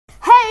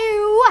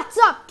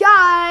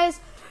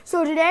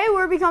So today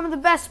we're becoming the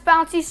best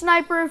bouncy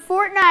sniper in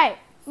Fortnite.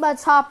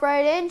 Let's hop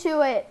right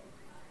into it.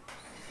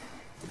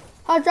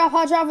 Hot drop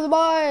for the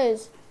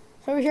boys.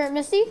 So we're here at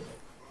Misty.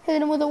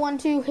 Hitting him with a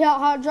 1-2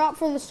 hot drop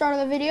for the start of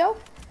the video.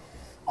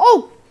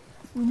 Oh,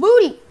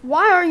 Booty,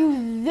 why are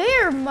you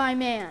there, my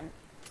man?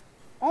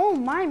 Oh,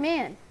 my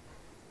man.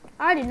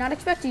 I did not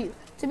expect you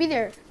to be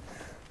there.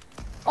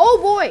 Oh,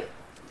 boy.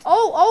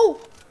 Oh,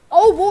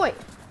 boy.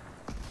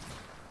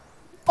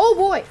 Oh,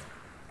 boy.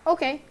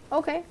 Okay.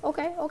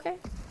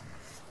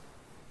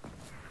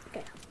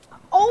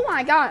 Oh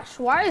my gosh,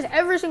 why is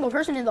every single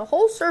person in the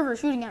whole server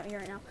shooting at me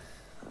right now?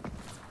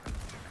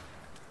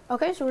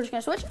 Okay, so we're just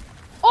gonna switch.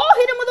 Oh,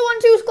 hit him with a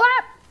 1-2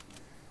 clap.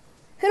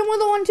 Hit him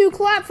with a 1-2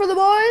 clap for the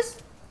boys.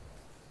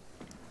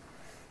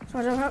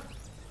 So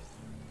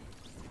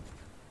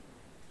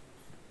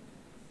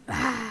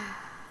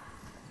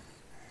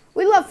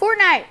we love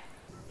Fortnite.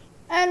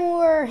 And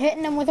we're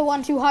hitting him with a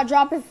 1-2 hot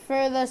drop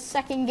for the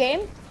second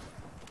game.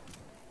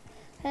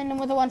 Hitting him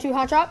with a 1-2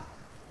 hot drop.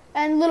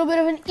 And a little bit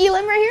of an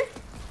elim right here.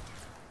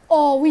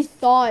 Oh, we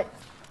thought.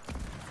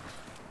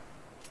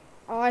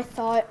 Oh, I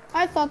thought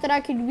that I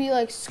could be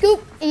like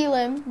scoop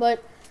elim,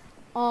 but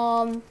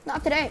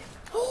not today.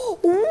 Ooh.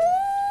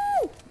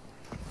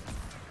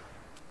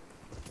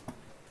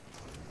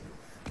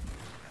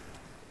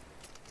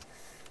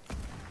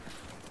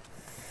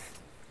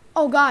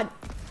 Oh God.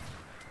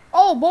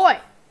 Oh boy.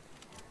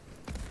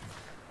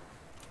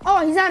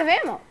 Oh, he's out of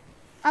ammo.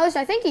 At least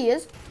I think he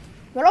is.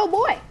 But oh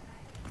boy.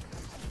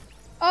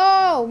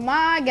 Oh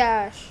my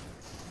gosh.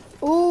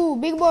 Ooh,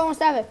 big boy wants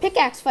to have a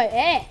pickaxe fight.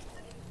 Eh.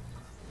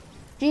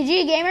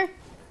 GG, gamer.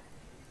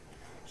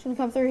 Just gonna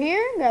come through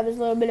here, grab this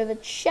little bit of a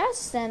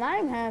chest, and I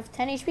have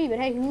 10 HP, but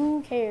hey,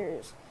 who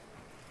cares?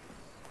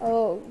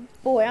 Oh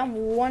boy, I'm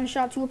one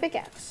shot to a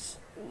pickaxe.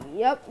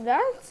 Yep,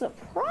 that's a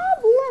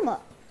problem.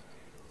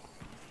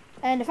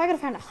 And if I could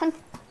find a hunt.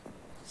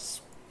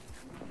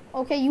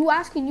 Okay, you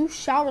ask and you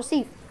shall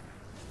receive.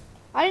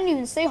 I didn't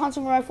even say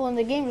hunting rifle, and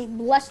the game just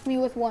blessed me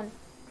with one.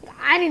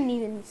 I didn't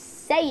even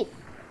say it.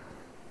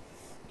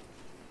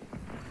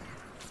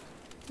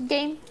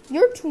 Game,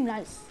 you're too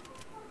nice.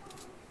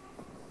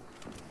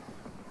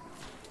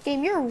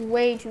 Game, you're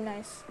way too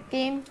nice.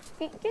 Game.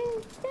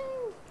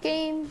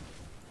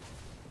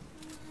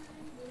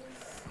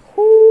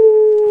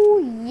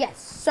 Ooh, yes,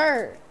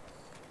 sir.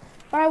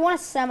 But I want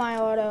a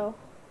semi-auto.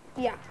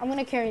 Yeah, I'm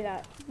gonna carry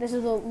that. This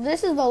is the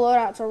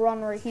loadout to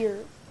run right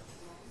here.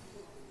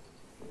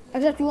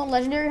 Except you want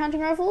legendary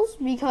hunting rifles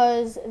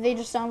because they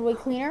just sound way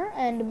cleaner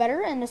and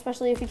better, and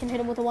especially if you can hit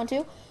them with a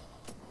 1-2.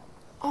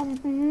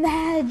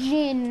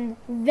 Imagine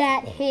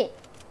that hit.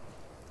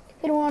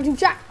 Hit him with a 1-2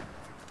 shot.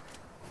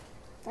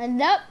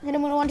 And up, hit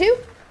him with a 1-2.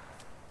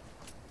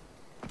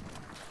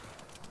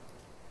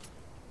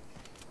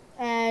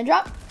 And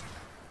drop.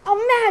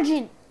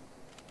 Imagine.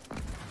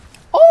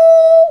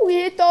 Oh, we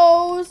hit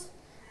those.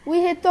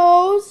 We hit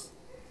those.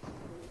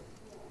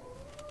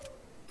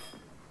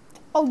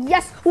 Oh,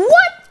 yes.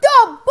 What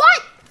the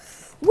butt?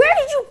 Where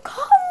did you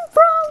come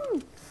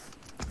from?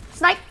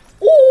 Snipe.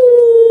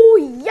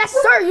 Ooh, yes,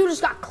 sir. You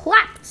just got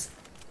clapped. So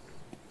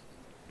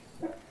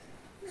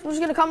we're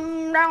just going to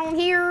come down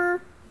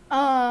here.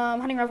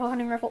 Hunting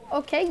rifle.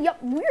 Okay, yep.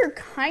 We're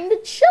kind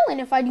of chilling,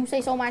 if I do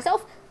say so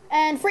myself.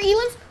 And free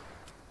elims.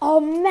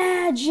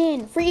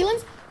 Imagine. Free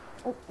elims.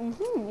 Oh,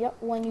 yep.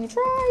 When you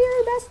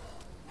try your best.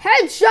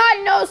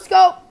 Headshot, no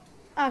scope.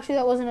 Actually,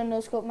 that wasn't a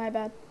no scope. My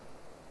bad.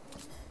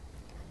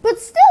 But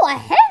still a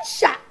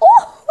headshot.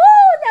 Oh,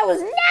 that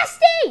was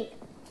nasty.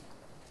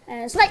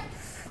 And it's like,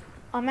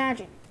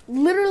 imagine.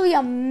 Literally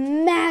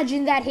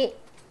imagine that hit.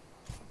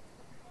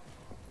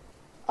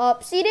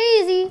 Upsy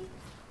daisy.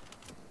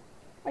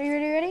 Are you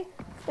ready?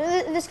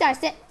 This guy's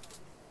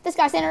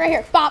standing right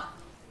here. Bop.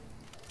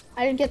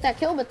 I didn't get that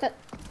kill, but that.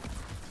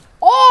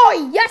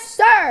 Oh, yes,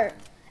 sir.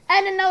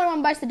 And another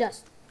one bites the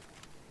dust.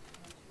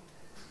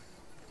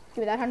 Give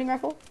me that hunting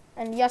rifle.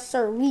 And yes,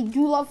 sir, we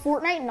do love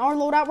Fortnite and our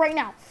loadout right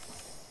now.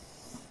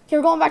 Okay,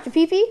 we're going back to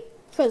PP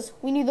because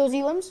we need those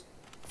elims.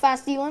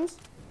 Fast elims.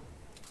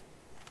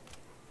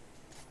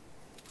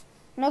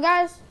 No,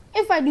 guys,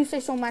 if I do say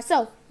so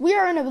myself, we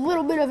are in a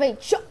little bit of a...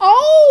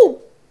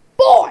 Oh,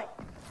 boy!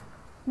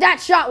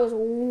 That shot was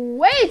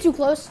way too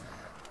close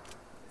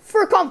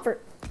for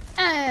comfort.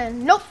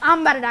 And nope,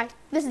 I'm about to die.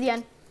 This is the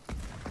end.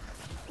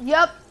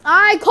 Yep,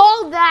 I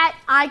called that.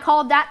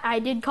 I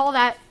did call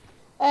that.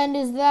 And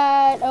is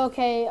that...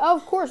 Okay,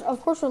 of course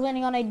we're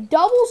landing on a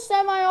double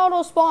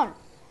semi-auto spawn.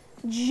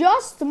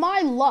 Just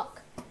my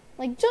luck.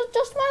 Like,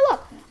 just my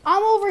luck.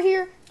 I'm over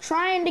here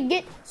trying to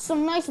get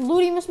some nice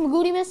looty-miss,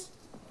 magooty-miss.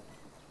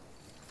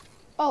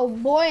 Oh,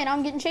 boy, and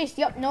I'm getting chased.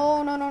 Yep,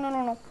 no.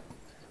 No.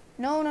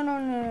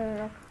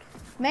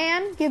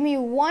 Man, give me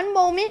one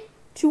moment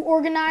to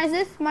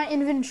organizeth my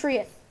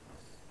inventoryeth.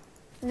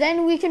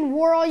 Then we can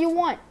war all you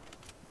want.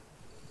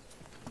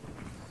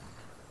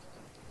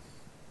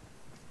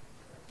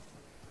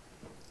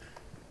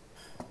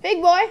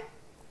 Big boy,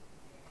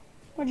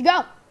 where'd you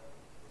go?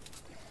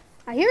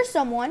 I hear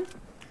someone,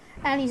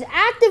 and he's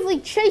actively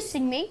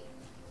chasing me,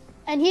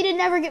 And he did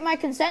never get my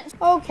consent.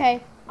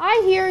 Okay,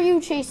 I hear you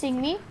chasing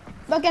me.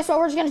 But guess what?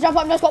 We're just going to jump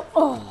up and just go.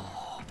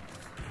 Oh,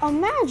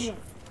 imagine.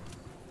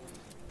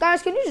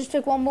 Guys, can you just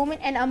take one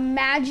moment and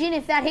imagine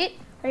if that hit?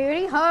 Are you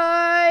ready?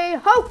 Hi,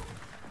 ho.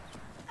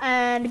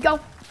 And go.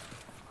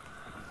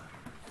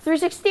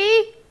 360.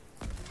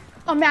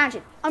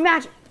 Imagine.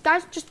 Imagine.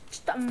 Guys, just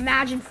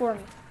imagine for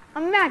me.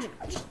 Imagine.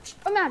 Just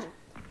imagine.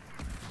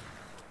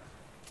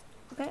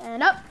 Okay,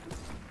 and up.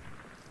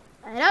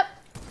 And up.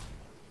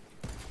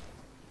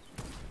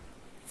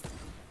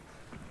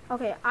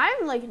 Okay,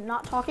 I'm like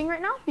not talking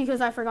right now because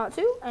I forgot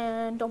to,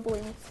 and don't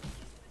believe me.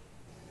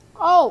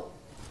 Oh,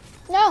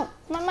 no,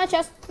 my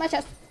chest, my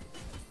chest.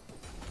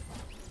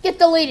 Get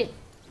deleted.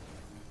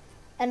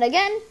 And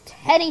again,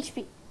 10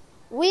 HP.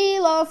 We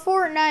love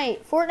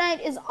Fortnite.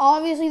 Fortnite is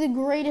obviously the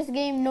greatest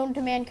game known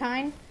to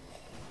mankind.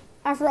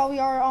 After all, we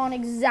are on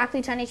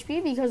exactly 10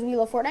 HP because we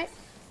love Fortnite.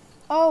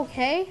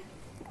 Okay,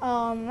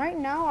 right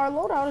now our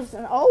loadout is,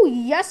 oh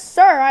yes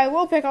sir, I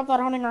will pick up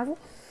that hunting rifle.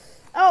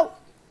 Oh,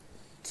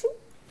 two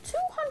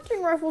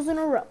hunting rifles in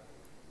a row.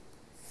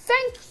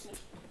 Thank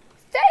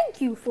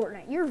you,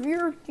 Fortnite.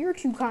 You're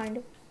too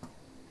kind.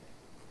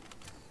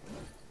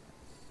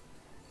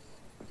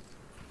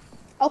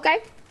 Okay.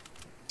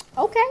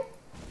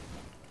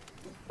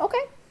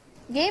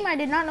 Game, I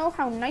did not know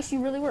how nice you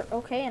really were.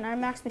 Okay, and I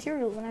maxed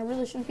materials, and I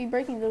really shouldn't be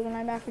breaking those when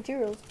I max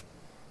materials.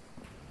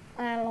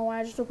 And I don't know why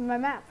I just opened my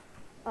map.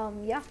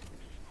 Yeah.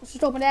 Let's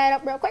just open that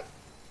up real quick.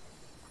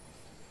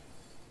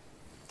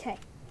 Okay.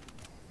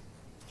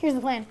 Here's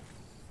the plan.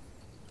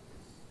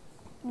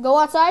 Go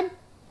outside,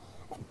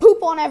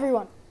 poop on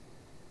everyone.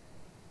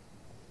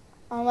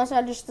 Unless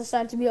I just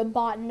decide to be a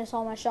bot and miss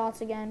all my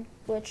shots again,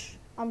 which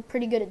I'm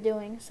pretty good at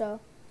doing, so.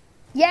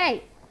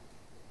 Yay!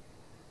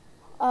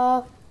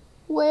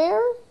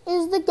 Where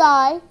is the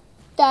guy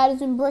that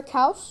is in brick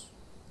house?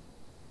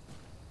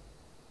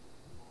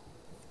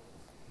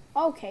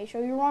 Okay,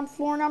 so you're on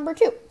floor number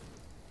 2.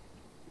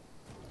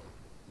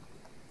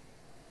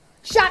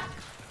 Shot!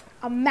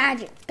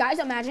 Imagine. Guys,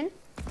 imagine.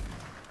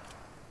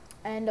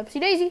 And upsy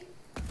daisy.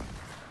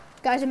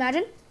 Guys,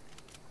 imagine.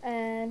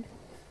 And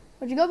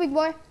where'd you go, big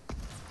boy?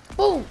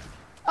 Boom.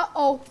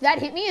 Uh-oh. That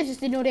hit me. It just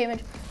did no damage.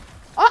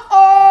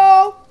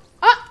 Uh-oh.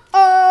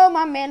 Uh-oh.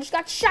 My man just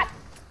got shot.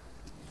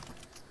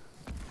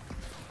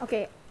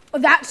 Okay.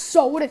 That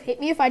so would have hit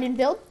me if I didn't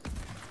build.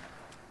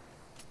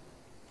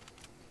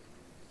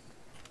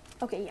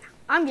 Okay, yeah.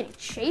 I'm getting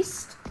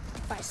chased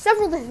by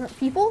several different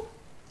people.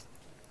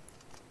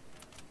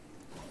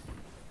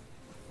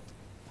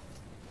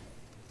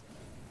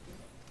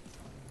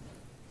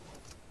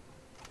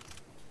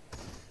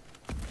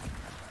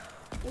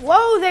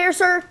 Whoa there,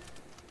 sir.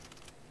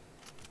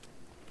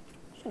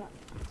 Just gonna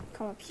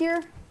come up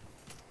here.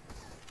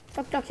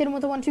 Duck, duck, hit him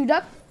with a 1-2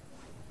 duck.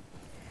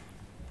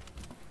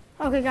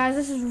 Okay, guys,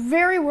 this is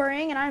very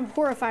worrying, and I'm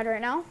horrified right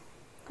now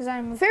because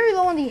I'm very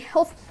low on the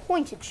health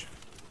pointage.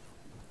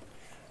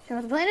 So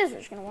what the plan is, we're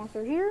just gonna walk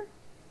through here.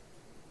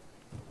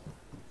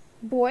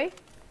 Boy.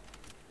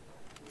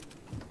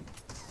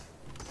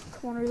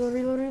 Come on, reload,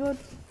 reload, reload.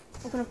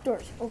 Open up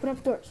doors. Open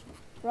up doors.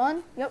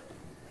 Run. Yep.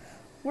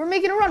 We're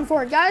making a run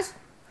for it, guys.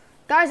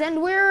 Guys,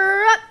 and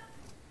we're up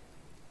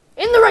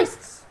in the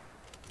races.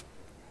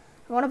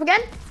 Going up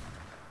again.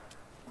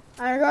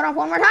 I'm going up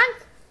one more time.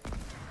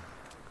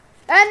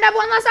 And up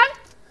one last time.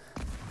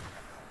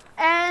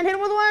 And hit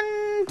him with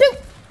 1-2.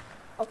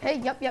 Okay,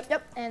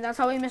 yep. And that's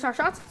how we miss our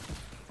shots.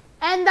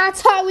 And that's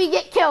how we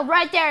get killed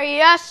right there.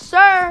 Yes,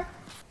 sir.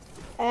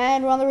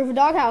 And we're on the roof of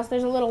Doghouse.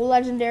 There's a little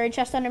legendary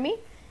chest under me.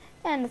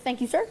 And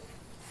thank you, sir,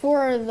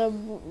 for the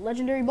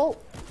legendary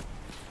bolt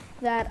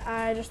that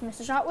I just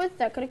missed a shot with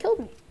that could have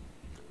killed me.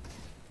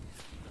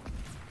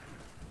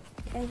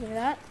 Okay, give me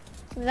that.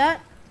 Give me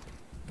that.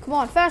 Come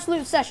on, fast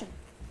loot session.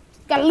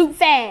 Gotta loot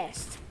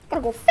fast.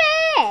 Gotta go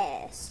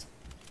fast.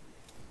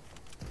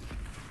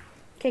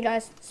 Okay,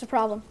 guys, it's a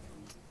problem.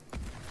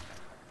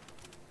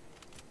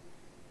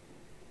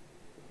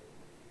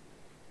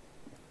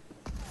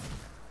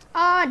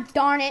 Ah,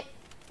 darn it.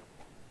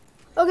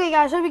 Okay,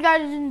 guys, hope you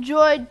guys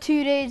enjoyed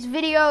today's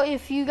video.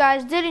 If you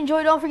guys did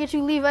enjoy, don't forget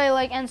to leave a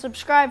like and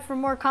subscribe for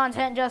more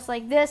content just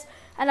like this.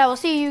 And I will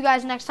see you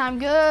guys next time.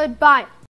 Goodbye.